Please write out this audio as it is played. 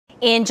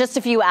In just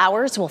a few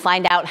hours, we'll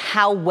find out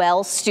how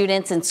well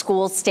students and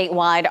schools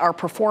statewide are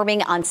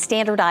performing on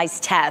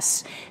standardized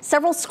tests.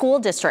 Several school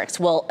districts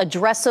will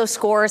address those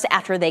scores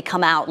after they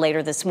come out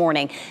later this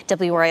morning.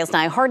 WRAL's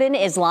Nia Hardin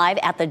is live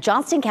at the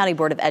Johnston County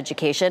Board of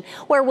Education,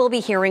 where we'll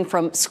be hearing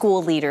from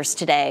school leaders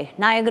today.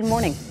 Nia, good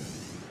morning.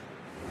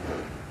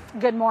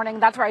 Good morning.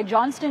 That's right.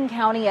 Johnston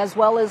County as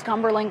well as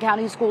Cumberland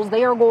County schools,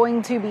 they are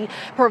going to be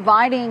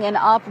providing an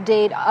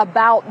update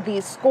about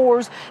these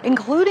scores,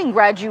 including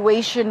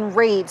graduation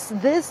rates.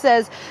 This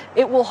says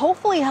it will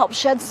hopefully help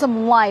shed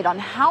some light on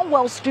how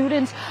well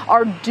students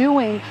are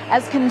doing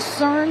as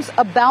concerns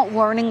about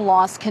learning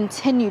loss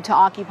continue to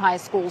occupy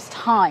schools'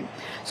 time.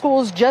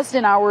 Schools just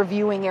in our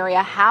viewing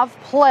area have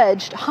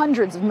pledged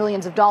hundreds of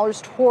millions of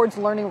dollars towards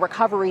learning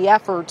recovery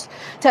efforts.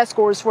 Test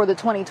scores for the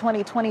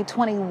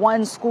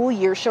 2020-2021 school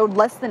year showed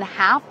less than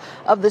half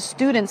of the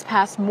students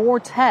passed more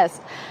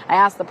tests. I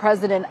asked the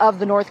president of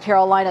the North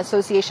Carolina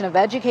Association of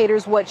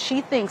Educators what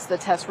she thinks the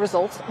test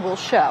results will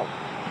show.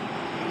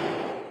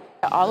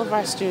 All of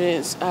our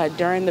students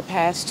during the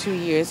past 2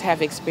 years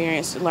have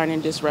experienced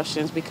learning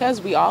disruptions because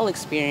we all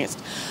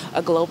experienced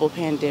a global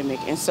pandemic.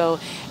 And so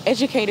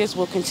educators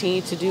will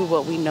continue to do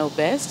what we know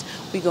best.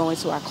 We go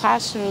into our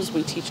classrooms,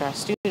 we teach our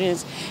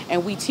students,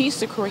 and we teach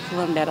the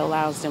curriculum that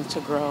allows them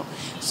to grow.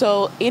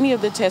 So any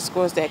of the test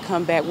scores that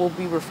come back will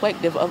be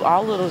reflective of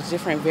all of those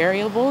different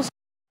variables.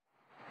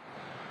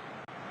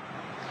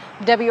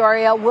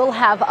 WRAL will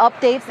have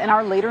updates in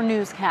our later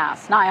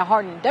newscasts. Nia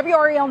Hardin,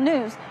 WRAL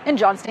News in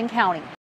Johnston County.